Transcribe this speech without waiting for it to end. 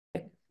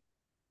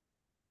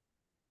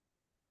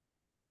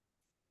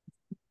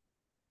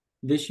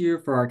This year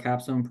for our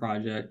capstone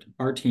project,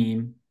 our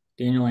team,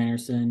 Daniel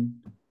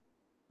Anderson,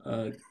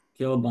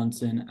 Caleb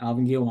Bunsen,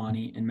 Alvin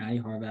Giovanni, and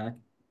Maddie Harvack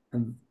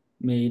have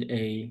made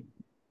a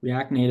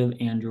React Native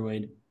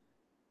Android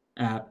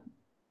app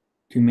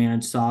to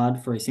manage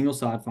sod for a single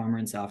sod farmer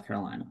in South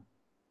Carolina.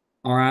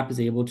 Our app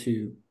is able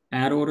to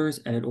add orders,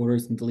 edit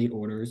orders, and delete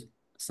orders,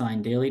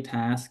 assign daily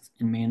tasks,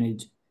 and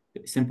manage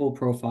simple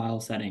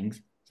profile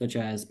settings such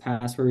as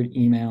password,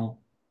 email,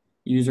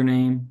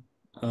 username,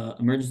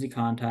 emergency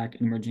contact,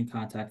 and emergency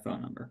contact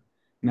phone number.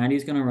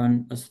 Maddie's going to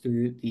run us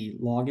through the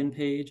login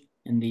page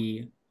and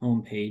the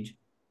home page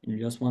in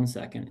just 1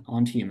 second.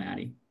 On to you,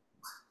 Maddie.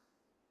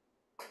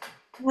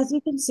 As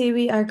you can see,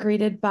 we are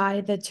greeted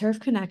by the Turf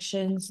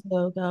Connections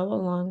logo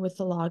along with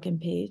the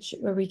login page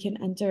where we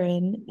can enter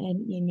in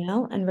an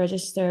email and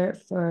register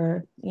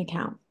for an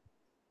account.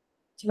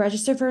 To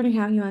register for an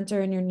account, you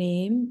enter in your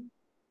name,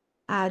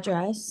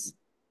 address,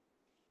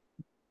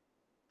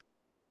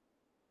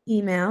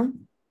 email,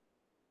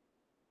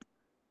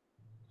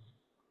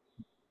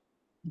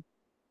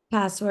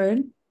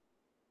 password,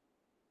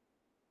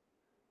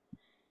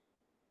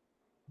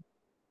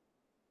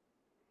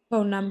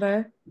 phone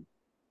number,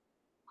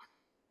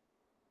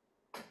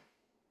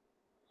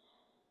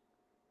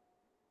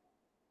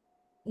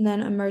 and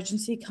then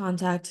emergency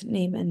contact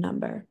name and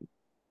number.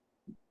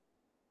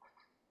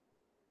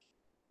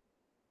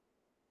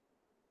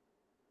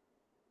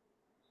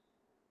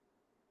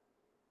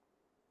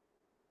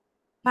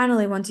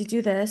 Finally, once you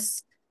do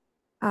this,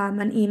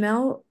 an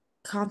email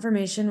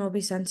confirmation will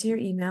be sent to your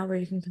email where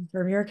you can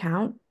confirm your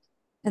account.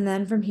 And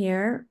then from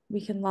here,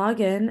 we can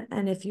log in.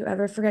 And if you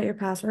ever forget your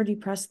password, you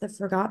press the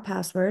forgot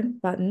password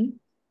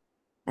button.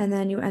 And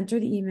then you enter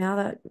the email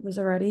that was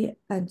already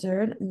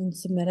entered and then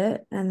submit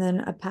it. And then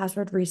a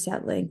password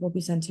reset link will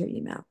be sent to your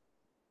email.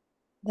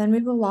 Then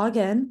we will log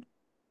in.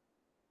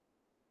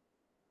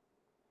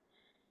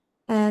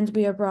 And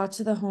we are brought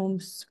to the home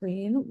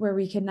screen where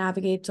we can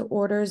navigate to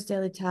orders,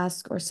 daily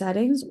tasks, or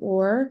settings,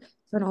 or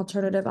for an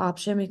alternative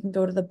option, we can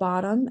go to the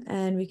bottom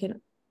and we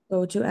can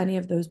go to any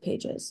of those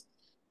pages.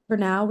 For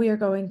now, we are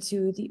going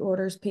to the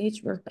orders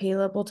page where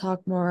Caleb will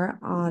talk more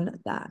on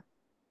that.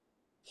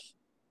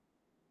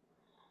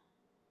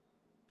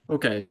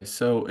 Okay,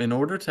 so in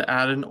order to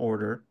add an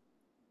order,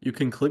 you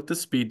can click the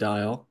speed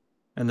dial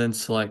and then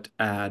select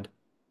Add.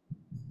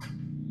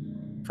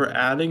 For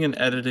adding and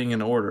editing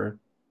an order,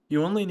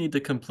 you only need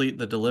to complete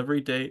the delivery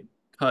date,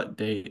 cut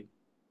date,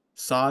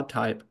 sod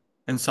type,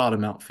 and sod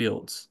amount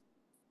fields.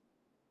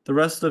 The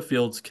rest of the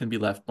fields can be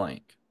left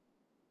blank.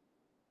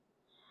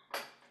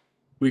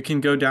 We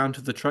can go down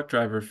to the truck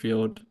driver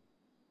field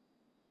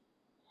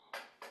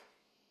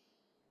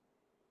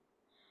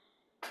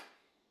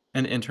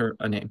and enter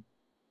a name.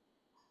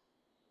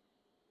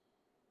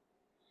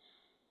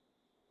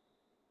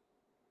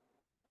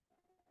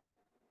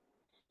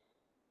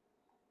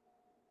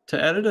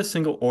 To edit a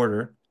single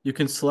order, you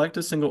can select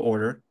a single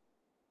order,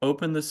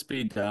 open the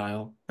speed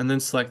dial, and then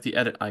select the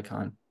edit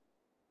icon.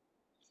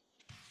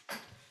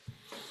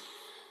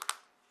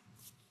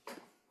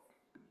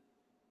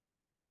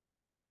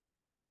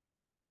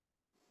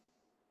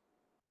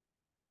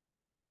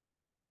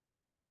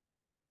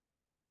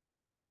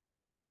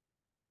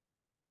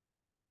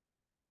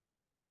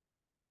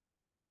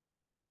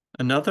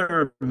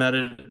 Another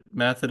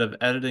method of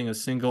editing a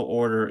single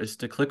order is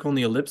to click on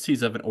the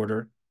ellipses of an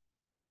order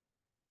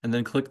and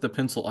then click the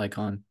pencil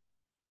icon.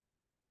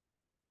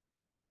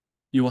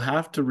 You will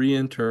have to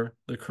re-enter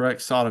the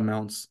correct sod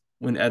amounts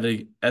when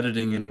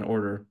editing an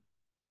order.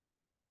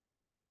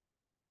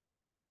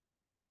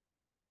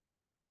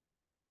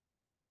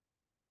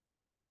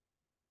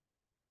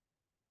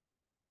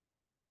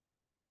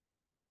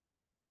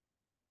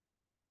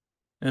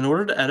 In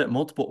order to edit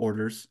multiple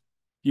orders,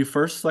 you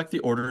first select the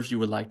orders you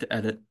would like to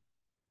edit,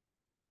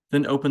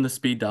 then open the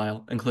speed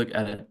dial and click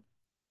Edit.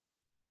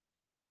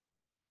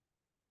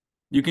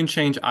 You can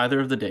change either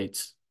of the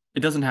dates.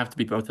 It doesn't have to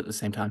be both at the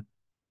same time.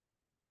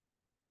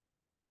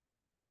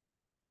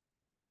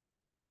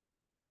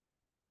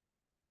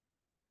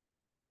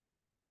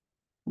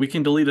 We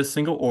can delete a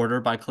single order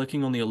by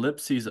clicking on the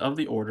ellipses of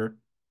the order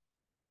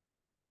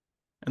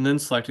and then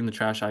selecting the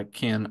trash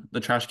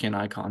can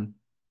icon.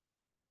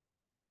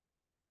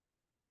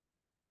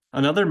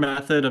 Another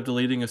method of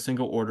deleting a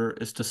single order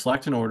is to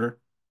select an order,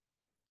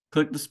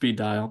 click the speed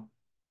dial,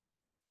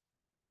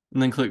 and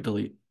then click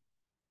delete.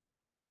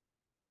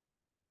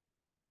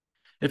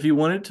 If you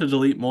wanted to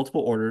delete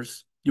multiple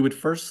orders, you would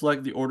first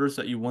select the orders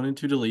that you wanted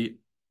to delete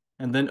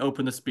and then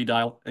open the speed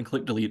dial and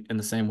click delete in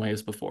the same way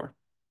as before.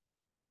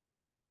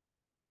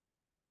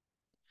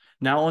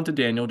 Now on to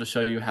Daniel to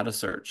show you how to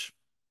search.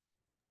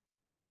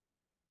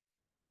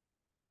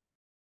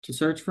 To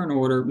search for an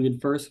order, we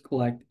would first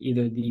collect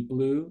either the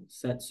blue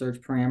set search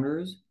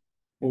parameters,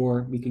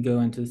 or we could go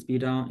into the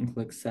speed dial and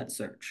click set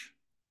search.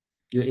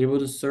 You're able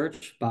to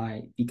search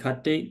by the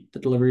cut date, the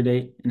delivery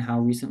date, and how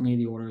recently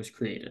the order was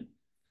created,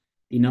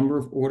 the number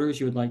of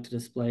orders you would like to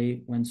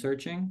display when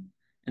searching,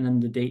 and then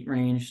the date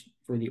range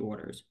for the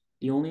orders.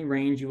 The only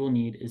range you will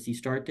need is the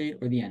start date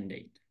or the end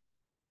date.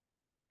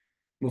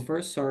 We'll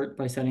first start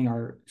by setting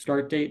our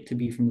start date to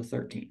be from the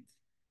 13th.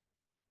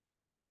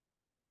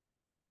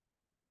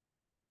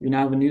 We now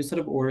have a new set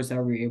of orders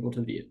that we're able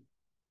to view.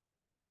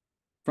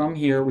 From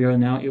here, we are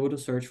now able to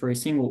search for a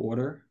single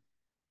order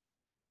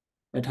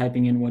by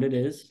typing in what it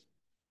is,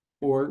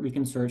 or we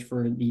can search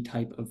for the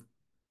type of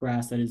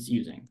grass that it's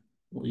using.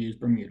 We'll use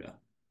Bermuda.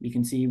 We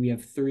can see we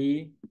have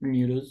 3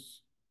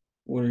 Bermudas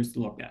orders to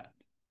look at.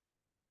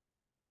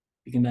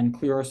 We can then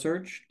clear our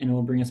search and it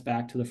will bring us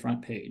back to the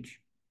front page.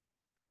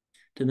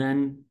 To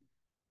then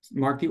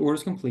mark the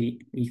orders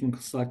complete, we can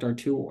select our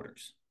 2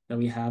 orders that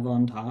we have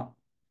on top,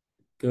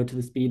 go to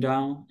the speed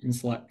dial and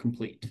select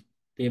complete.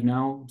 They have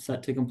now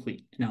set to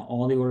complete. Now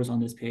all the orders on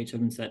this page have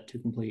been set to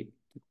complete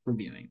for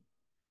viewing.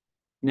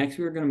 Next,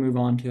 we're going to move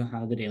on to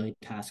how the daily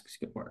tasks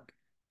could work.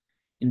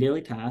 In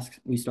daily tasks,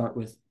 we start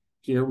with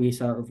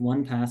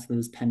one task that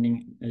is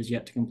pending, that is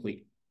yet to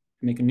complete.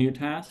 To make a new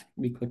task,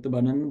 we click the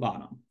button in the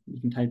bottom. We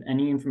can type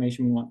any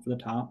information we want for the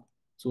top,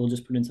 so we'll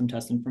just put in some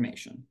test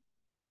information.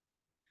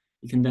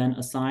 We can then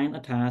assign a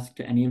task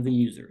to any of the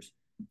users.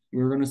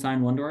 We're going to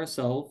assign one to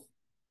ourselves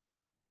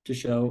to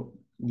show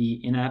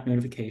the in-app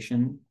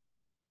notification.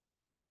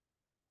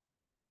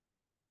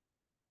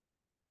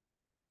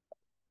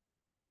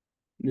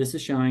 This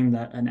is showing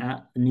that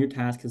a new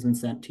task has been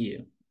sent to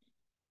you.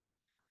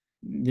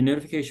 The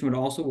notification would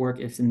also work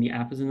if the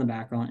app is in the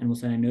background and will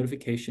send a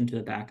notification to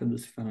the back of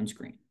this phone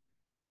screen.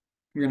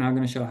 We're now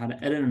going to show how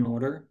to edit an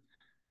order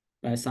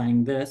by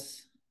assigning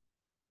this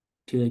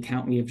to the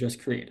account we have just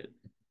created.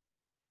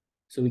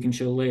 So we can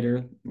show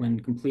later when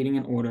completing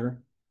an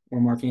order or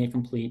marking it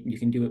complete, you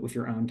can do it with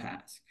your own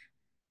task.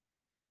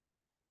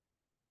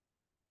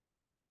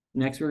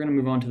 Next, we're going to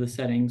move on to the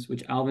settings,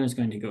 which Alvin is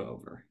going to go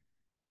over.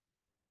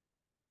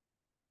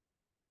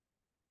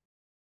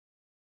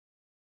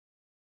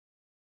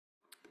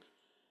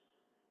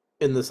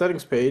 In the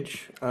settings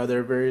page, there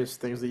are various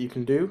things that you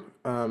can do.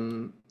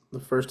 The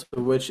first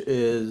of which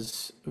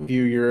is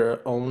view your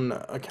own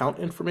account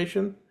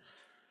information.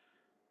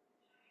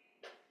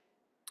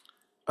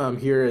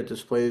 Here it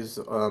displays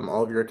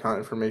all of your account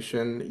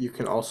information. You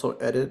can also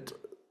edit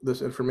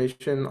this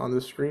information on the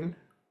screen.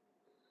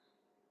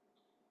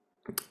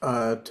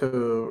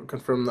 To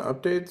confirm the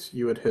updates,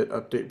 you would hit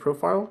update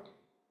profile.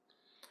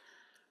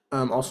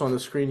 Also on the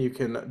screen, you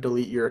can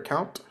delete your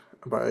account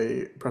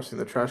by pressing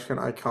the trash can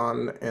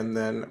icon and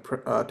then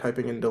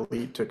typing in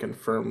delete to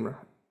confirm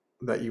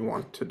that you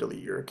want to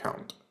delete your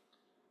account.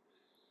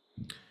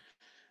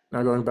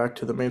 Now going back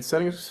to the main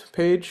settings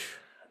page,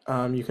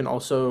 you can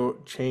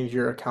also change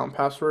your account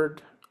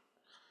password.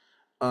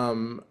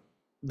 The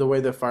way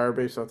that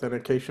Firebase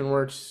authentication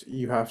works,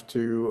 you have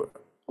to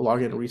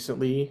log in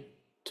recently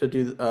to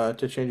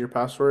change your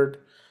password.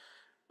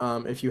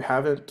 If you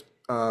haven't,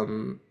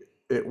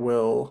 it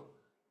will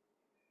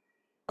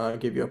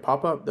give you a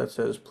pop-up that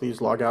says please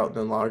log out and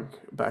then log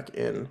back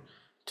in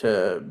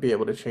to be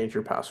able to change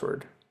your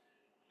password.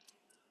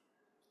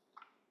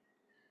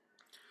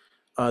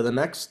 The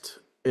next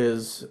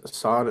is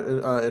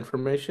SOD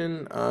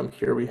information.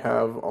 Here we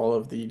have all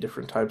of the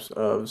different types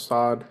of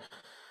SOD.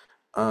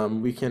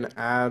 We can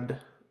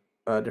add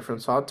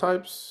different SOD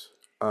types.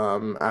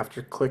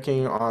 After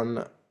clicking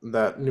on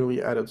that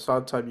newly added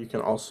SOD type, you can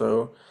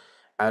also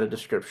add a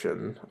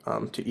description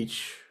to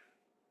each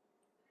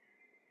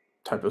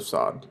type of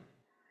SOD.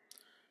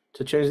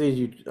 To change these,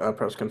 you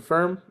press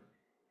confirm,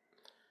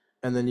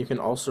 and then you can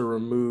also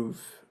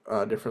remove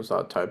different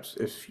SOD types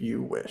if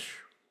you wish.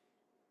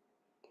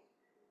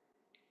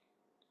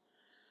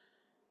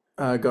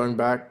 Going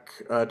back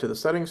to the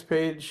settings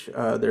page,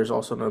 there's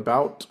also an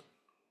about,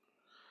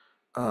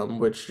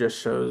 which just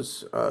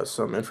shows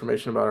some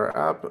information about our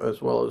app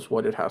as well as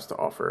what it has to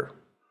offer.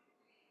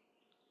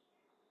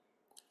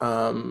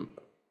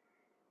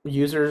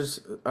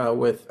 Users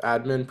with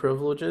admin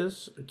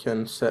privileges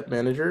can set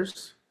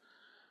managers.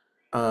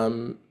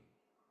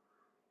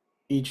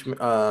 Each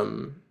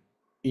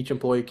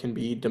employee can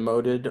be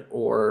demoted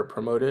or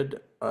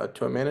promoted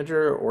to a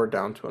manager or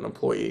down to an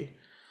employee.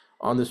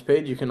 On this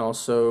page, you can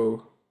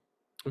also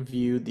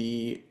view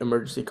the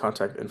emergency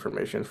contact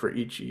information for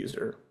each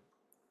user.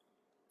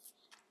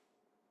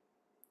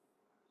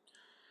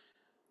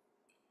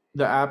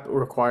 The app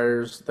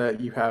requires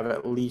that you have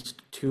at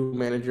least 2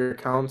 manager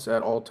accounts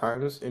at all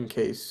times in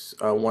case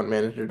one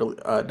manager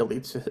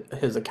deletes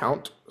his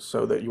account,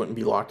 so that you wouldn't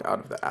be locked out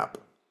of the app.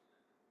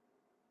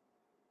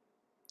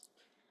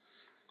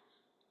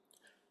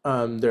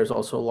 There's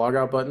also a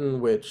logout button,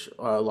 which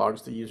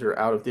logs the user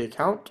out of the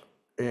account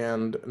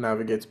and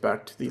navigates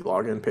back to the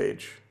login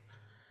page.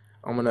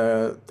 I'm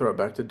gonna throw it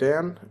back to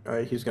Dan.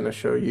 He's gonna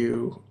show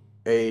you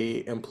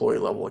a employee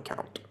level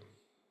account.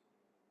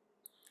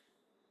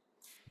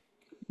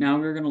 Now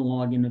we're going to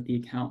log in with the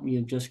account we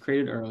have just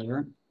created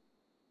earlier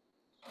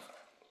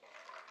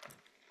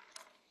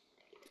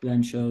to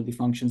then show the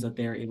functions that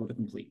they are able to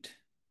complete.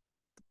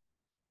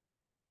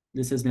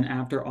 This has been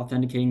after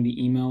authenticating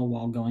the email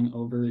while going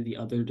over the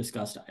other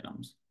discussed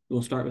items.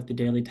 We'll start with the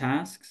daily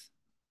tasks.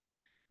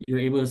 You're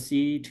able to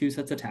see 2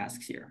 sets of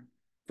tasks here.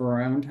 For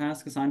our own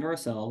task assigned to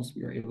ourselves,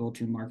 we are able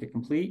to mark it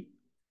complete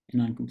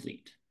and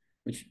incomplete.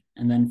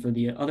 And then for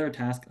the other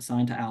task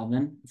assigned to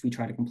Alvin, if we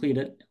try to complete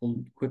it, it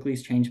will quickly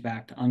change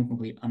back to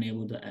incomplete,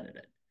 unable to edit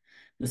it.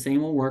 The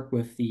same will work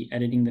with the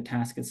editing the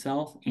task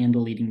itself and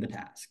deleting the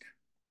task.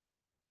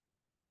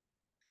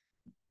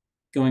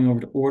 Going over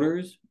to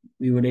orders,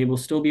 we would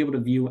still be able to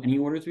view any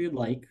orders we would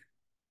like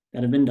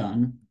that have been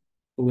done,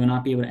 but we will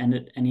not be able to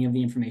edit any of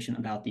the information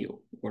about the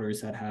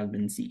orders that have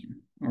been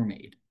seen or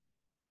made.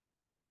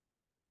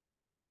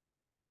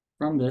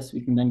 From this,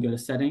 we can then go to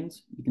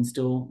settings. We can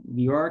still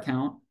view our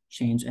account,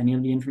 change any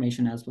of the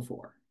information as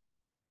before.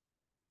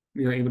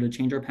 We are able to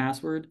change our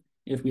password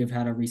if we have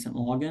had a recent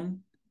login,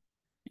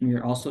 and we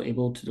are also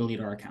able to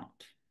delete our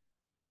account.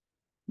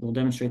 We'll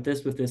demonstrate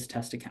this with this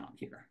test account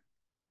here.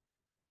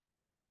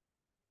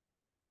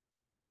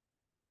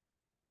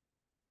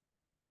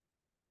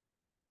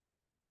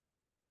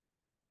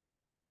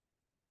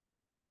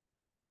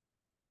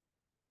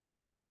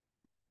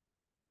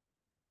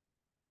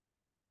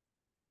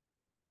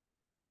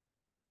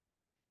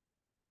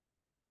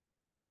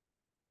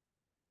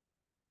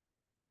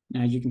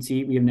 Now, as you can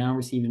see, we have now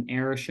received an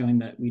error showing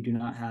that we do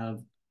not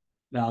have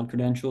valid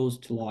credentials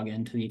to log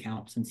into the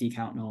account since the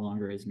account no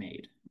longer is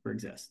made or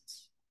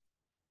exists.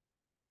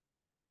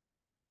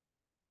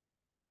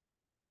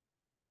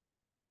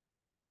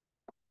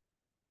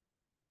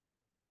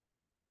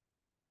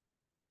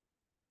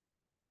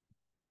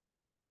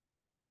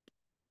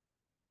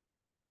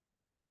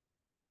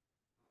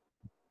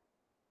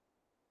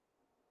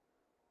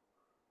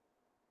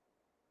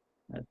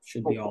 That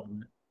should be all of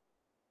it.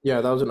 Yeah,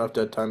 that was enough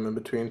dead time in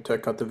between to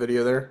cut the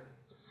video there.